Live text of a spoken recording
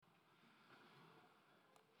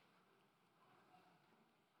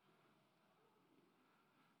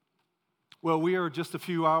Well, we are just a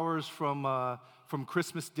few hours from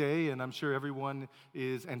Christmas Day, and I'm sure everyone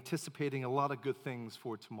is anticipating a lot of good things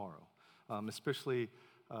for tomorrow, especially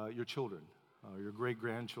your children, your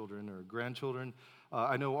great-grandchildren or grandchildren.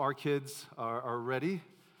 I know our kids are ready,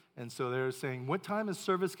 and so they're saying, what time is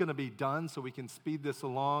service going to be done so we can speed this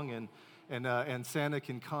along and Santa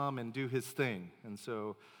can come and do his thing. And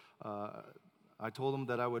so I told them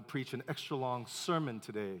that I would preach an extra long sermon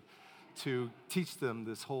today to teach them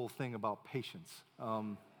this whole thing about patience.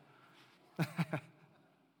 Well,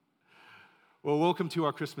 welcome to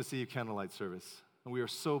our Christmas Eve candlelight service. And we are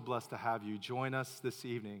so blessed to have you join us this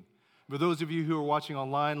evening. For those of you who are watching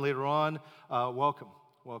online later on,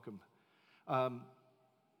 welcome.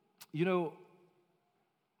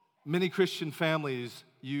 Many Christian families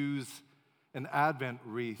use an Advent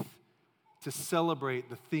wreath to celebrate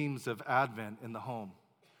the themes of Advent in the home.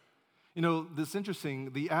 You know, this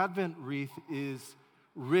interesting, the Advent wreath is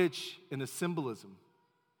rich in a symbolism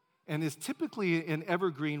and is typically an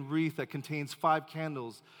evergreen wreath that contains 5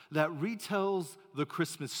 candles that retells the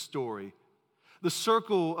Christmas story. The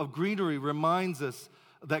circle of greenery reminds us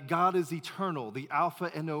that God is eternal, the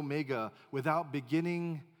Alpha and Omega, without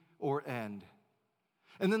beginning or end.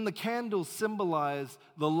 And then the candles symbolize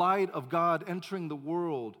the light of God entering the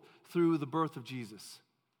world through the birth of Jesus.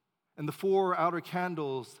 And the 4 outer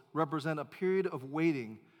candles represent a period of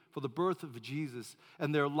waiting for the birth of Jesus,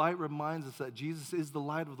 and their light reminds us that Jesus is the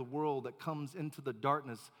light of the world that comes into the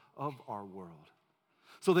darkness of our world.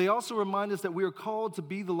 So they also remind us that we are called to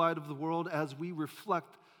be the light of the world as we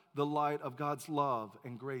reflect the light of God's love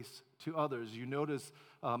and grace to others. You notice,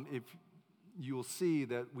 if you will see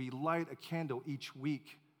that we light a candle each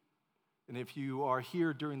week. And if you are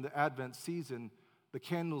here during the Advent season, the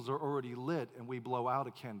candles are already lit, and we blow out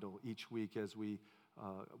a candle each week as we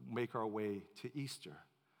make our way to Easter.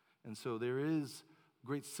 And so there is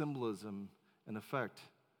great symbolism and effect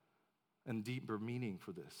and deeper meaning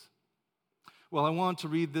for this. Well, I want to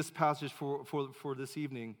read this passage for this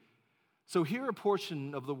evening. So hear a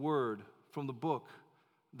portion of the word from the book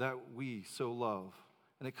that we so love.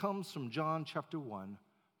 And it comes from John chapter 1,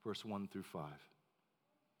 verse 1 through 5.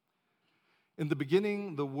 In the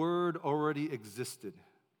beginning, the Word already existed.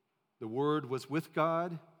 The Word was with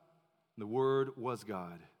God, and the Word was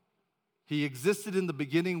God. He existed in the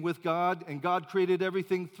beginning with God, and God created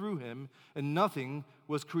everything through him, and nothing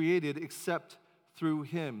was created except through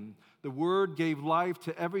him. The Word gave life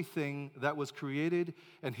to everything that was created,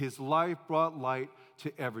 and his life brought light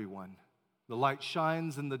to everyone. The light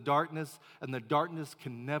shines in the darkness, and the darkness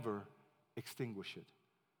can never extinguish it.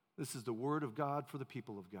 This is the word of God for the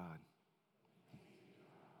people of God.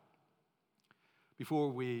 Before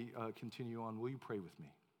we continue on, will you pray with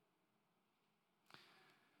me?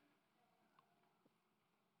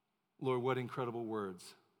 Lord, what incredible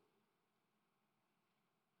words.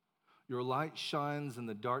 Your light shines in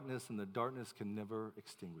the darkness, and the darkness can never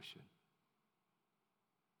extinguish it.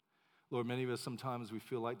 Lord, many of us, sometimes we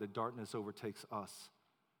feel like the darkness overtakes us,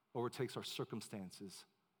 overtakes our circumstances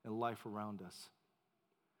and life around us.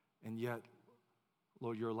 And yet,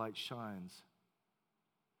 Lord, your light shines,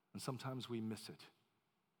 and sometimes we miss it.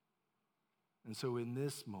 And so in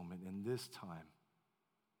this moment, in this time,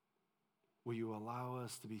 will you allow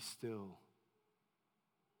us to be still,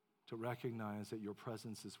 to recognize that your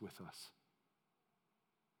presence is with us,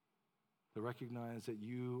 to recognize that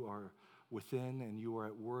you are within and you are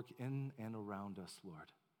at work in and around us,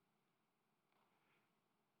 Lord,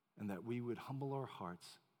 and that we would humble our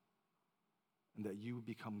hearts and that you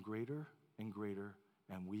become greater and greater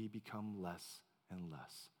and we become less and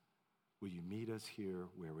less. Will you meet us here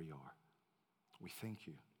where we are? We thank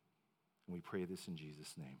you, and we pray this in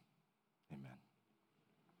Jesus' name. Amen.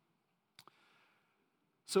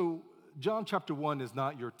 So John chapter 1 is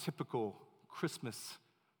not your typical Christmas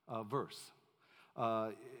verse.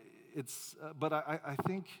 But I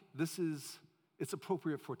think it's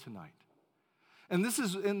appropriate for tonight. And this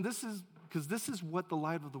is because this is what the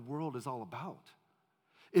light of the world is all about.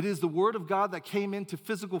 It is the Word of God that came into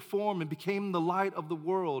physical form and became the light of the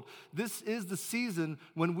world. This is the season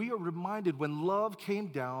when we are reminded when love came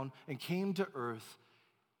down and came to earth,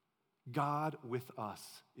 God with us,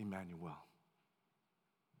 Emmanuel.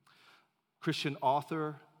 Christian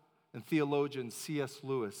author and theologian C.S.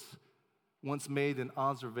 Lewis once made an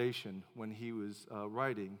observation when he was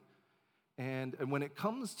writing. And when it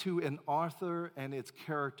comes to an author and its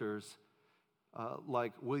characters,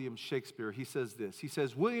 like William Shakespeare, he says this. He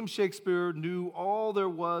says, William Shakespeare knew all there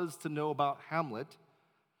was to know about Hamlet,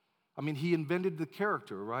 I mean, he invented the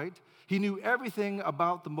character, right? He knew everything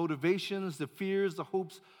about the motivations, the fears, the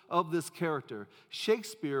hopes of this character.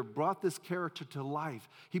 Shakespeare brought this character to life.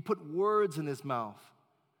 He put words in his mouth.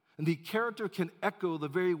 And the character can echo the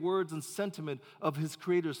very words and sentiment of his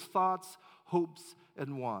creator's thoughts, hopes,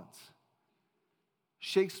 and wants.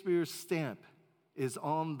 Shakespeare's stamp is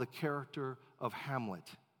on the character of Hamlet.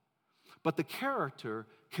 But the character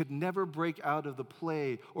could never break out of the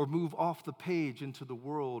play or move off the page into the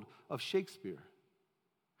world of Shakespeare.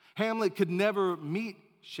 Hamlet could never meet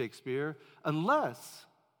Shakespeare unless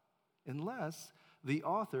the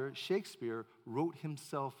author, Shakespeare, wrote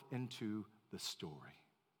himself into the story.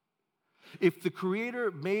 If the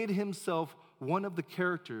creator made himself one of the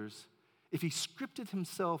characters, if he scripted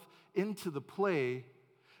himself into the play,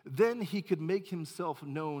 then he could make himself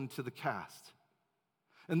known to the cast.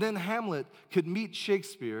 And then Hamlet could meet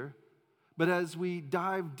Shakespeare, but as we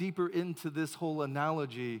dive deeper into this whole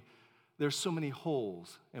analogy, there's so many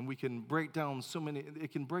holes, and we can break down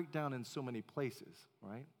it can break down in so many places,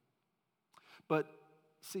 right? But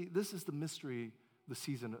see, this is the mystery, the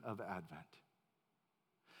season of Advent.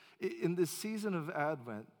 In this season of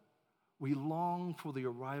Advent, we long for the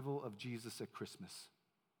arrival of Jesus at Christmas.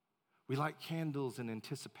 We light candles in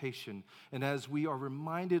anticipation, and as we are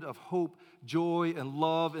reminded of hope, joy, and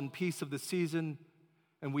love and peace of the season,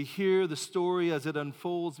 and we hear the story as it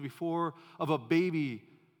unfolds before of a baby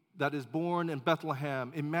that is born in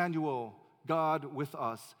Bethlehem, Emmanuel, God with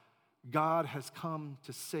us. God has come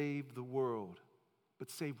to save the world.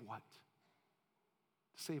 But save what?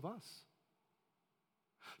 To save us.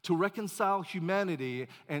 To reconcile humanity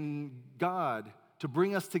and God, to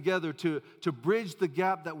bring us together, to bridge the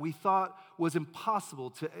gap that we thought was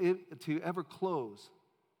impossible to ever close.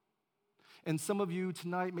 And some of you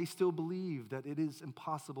tonight may still believe that it is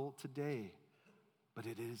impossible today, but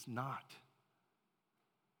it is not.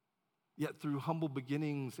 Yet through humble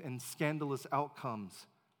beginnings and scandalous outcomes,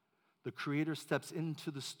 the Creator steps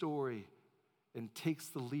into the story and takes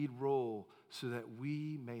the lead role so that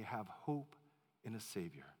we may have hope in a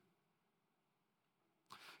Savior.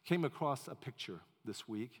 Came across a picture this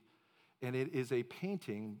week, and it is a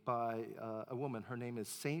painting by a woman. Her name is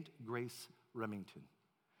Saint Grace Remington.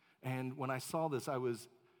 And when I saw this, I was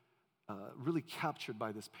really captured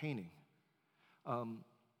by this painting.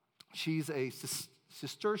 She's a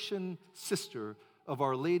Cistercian sister of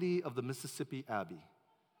Our Lady of the Mississippi Abbey.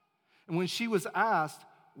 And when she was asked,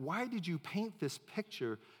 why did you paint this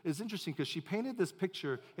picture? It's interesting because she painted this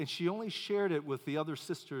picture and she only shared it with the other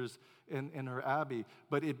sisters in her abbey,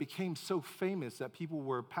 but it became so famous that people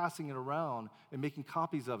were passing it around and making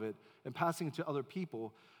copies of it and passing it to other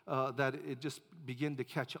people that it just began to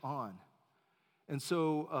catch on. And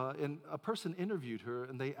so and a person interviewed her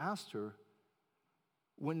and they asked her,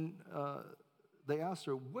 what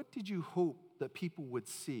did you hope that people would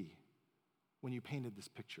see when you painted this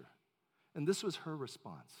picture? And this was her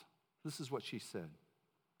response. This is what she said.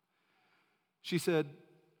 She said,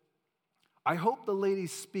 I hope the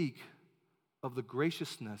ladies speak of the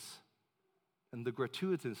graciousness and the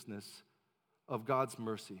gratuitousness of God's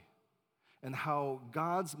mercy and how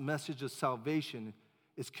God's message of salvation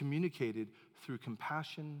is communicated through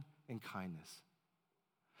compassion and kindness.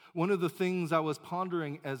 One of the things I was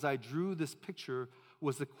pondering as I drew this picture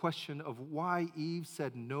was the question of why Eve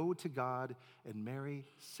said no to God and Mary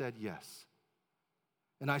said yes.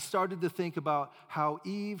 And I started to think about how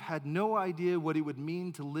Eve had no idea what it would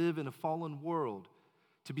mean to live in a fallen world,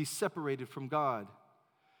 to be separated from God.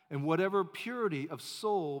 And whatever purity of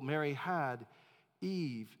soul Mary had,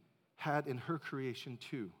 Eve had in her creation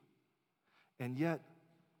too. And yet,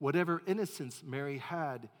 whatever innocence Mary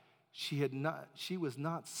had, she was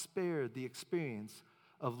not spared the experience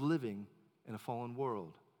of living in a fallen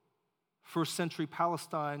world. First century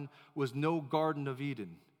Palestine was no Garden of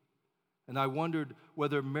Eden. And I wondered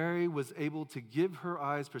whether Mary was able to give her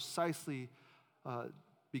eyes precisely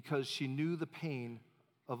because she knew the pain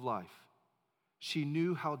of life. She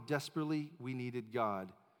knew how desperately we needed God,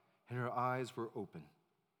 and her eyes were open.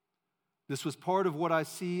 This was part of what I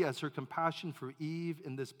see as her compassion for Eve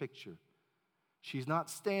in this picture. She's not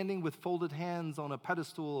standing with folded hands on a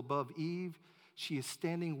pedestal above Eve. She is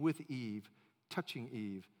standing with Eve, touching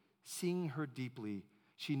Eve, seeing her deeply.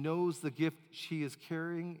 She knows the gift she is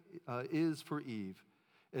carrying is for Eve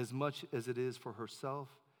as much as it is for herself,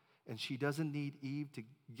 and she doesn't need Eve to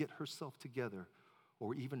get herself together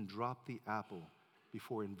or even drop the apple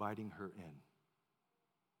before inviting her in.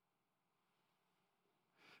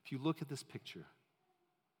 If you look at this picture,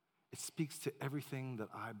 it speaks to everything that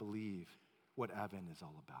I believe what Advent is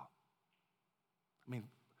all about. I mean,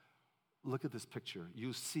 look at this picture.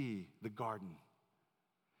 You see the garden.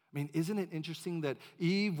 I mean, isn't it interesting that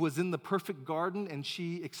Eve was in the perfect garden and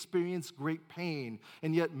she experienced great pain,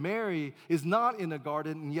 and yet Mary is not in a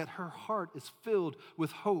garden, and yet her heart is filled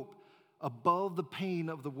with hope above the pain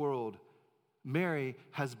of the world. Mary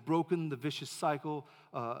has broken the vicious circle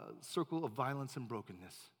of violence and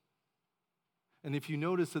brokenness. And if you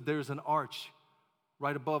notice that there's an arch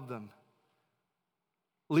right above them,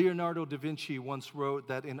 Leonardo da Vinci once wrote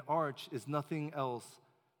that an arch is nothing else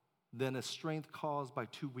than a strength caused by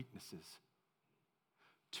two weaknesses.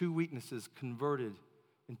 Two weaknesses converted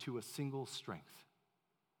into a single strength.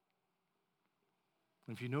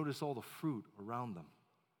 And if you notice all the fruit around them,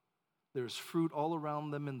 there's fruit all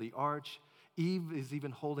around them in the arch. Eve is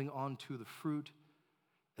even holding on to the fruit.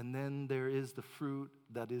 And then there is the fruit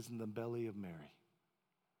that is in the belly of Mary.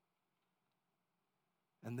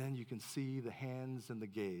 And then you can see the hands and the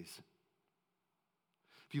gaze.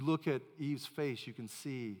 If you look at Eve's face, you can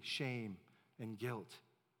see shame and guilt.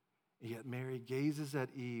 And yet Mary gazes at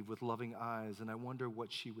Eve with loving eyes, and I wonder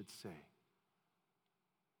what she would say.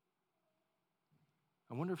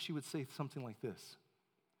 I wonder if she would say something like this: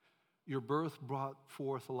 your birth brought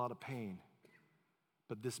forth a lot of pain,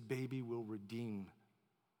 but this baby will redeem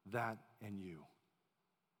that and you.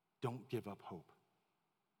 Don't give up hope.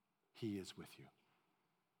 He is with you.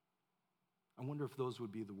 I wonder if those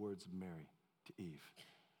would be the words of Mary to Eve.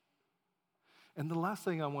 And the last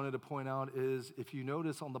thing I wanted to point out is, if you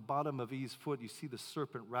notice on the bottom of Eve's foot, you see the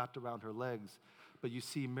serpent wrapped around her legs, but you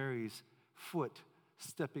see Mary's foot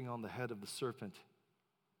stepping on the head of the serpent.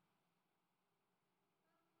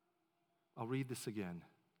 I'll read this again.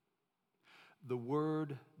 The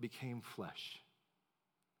Word became flesh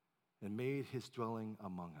and made his dwelling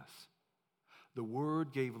among us. The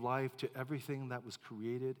Word gave life to everything that was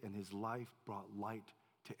created, and his life brought light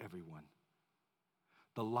to everyone.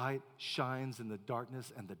 The light shines in the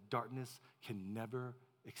darkness, and the darkness can never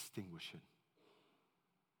extinguish it.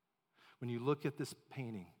 When you look at this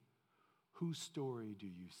painting, whose story do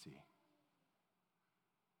you see?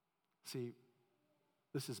 See,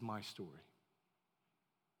 this is my story.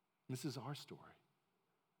 This is our story.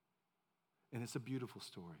 And it's a beautiful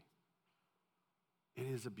story. It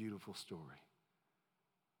is a beautiful story.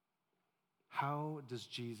 How does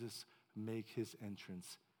Jesus make his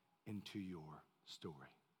entrance into your story?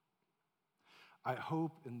 I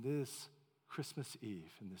hope in this Christmas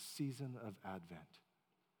Eve, in this season of Advent,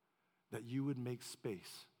 that you would make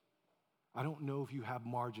space. I don't know if you have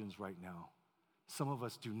margins right now. Some of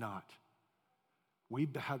us do not.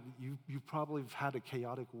 You probably have had a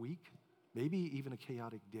chaotic week, maybe even a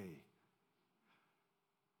chaotic day.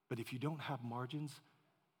 But if you don't have margins,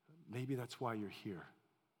 maybe that's why you're here,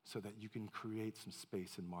 so that you can create some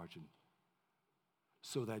space and margin,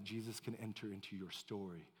 so that Jesus can enter into your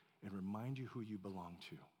story and remind you who you belong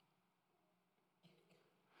to.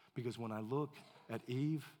 Because when I look at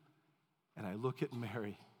Eve and I look at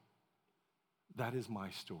Mary, that is my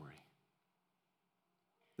story.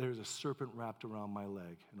 There's a serpent wrapped around my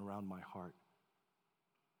leg and around my heart.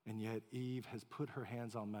 And yet Eve has put her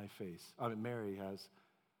hands on my face. Mary has,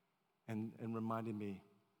 and reminded me,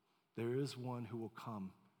 there is one who will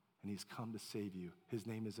come, and he's come to save you. His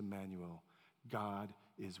name is Emmanuel. God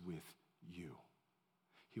is with you.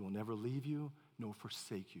 He will never leave you nor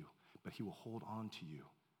forsake you, but he will hold on to you.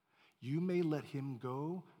 You may let him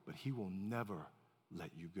go, but he will never let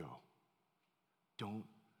you go. Don't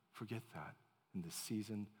forget that in this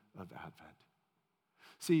season of Advent.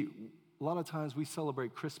 See, a lot of times we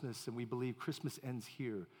celebrate Christmas and we believe Christmas ends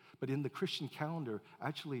here. But in the Christian calendar,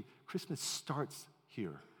 actually, Christmas starts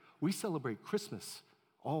here. We celebrate Christmas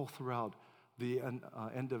all throughout the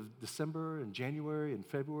end of December and January and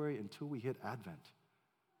February until we hit Advent,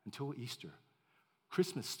 until Easter.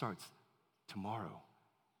 Christmas starts tomorrow,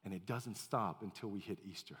 and it doesn't stop until we hit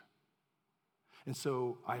Easter. And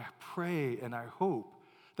so I pray and I hope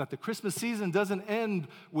that the Christmas season doesn't end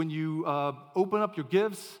when you open up your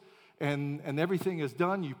gifts and everything is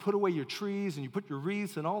done. You put away your trees and you put your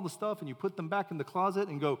wreaths and all the stuff and you put them back in the closet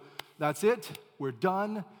and go, that's it, we're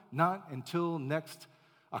done. Not until next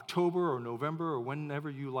October or November or whenever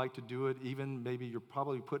you like to do it. Even maybe you're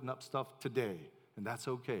probably putting up stuff today, and that's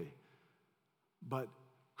okay. But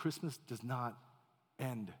Christmas does not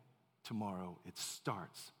end tomorrow. It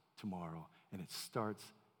starts tomorrow, and it starts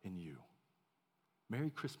in you. Merry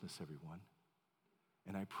Christmas, everyone.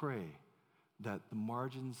 And I pray that the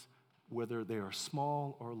margins, whether they are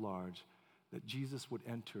small or large, that Jesus would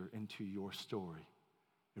enter into your story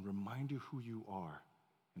and remind you who you are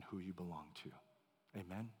and who you belong to.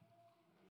 Amen.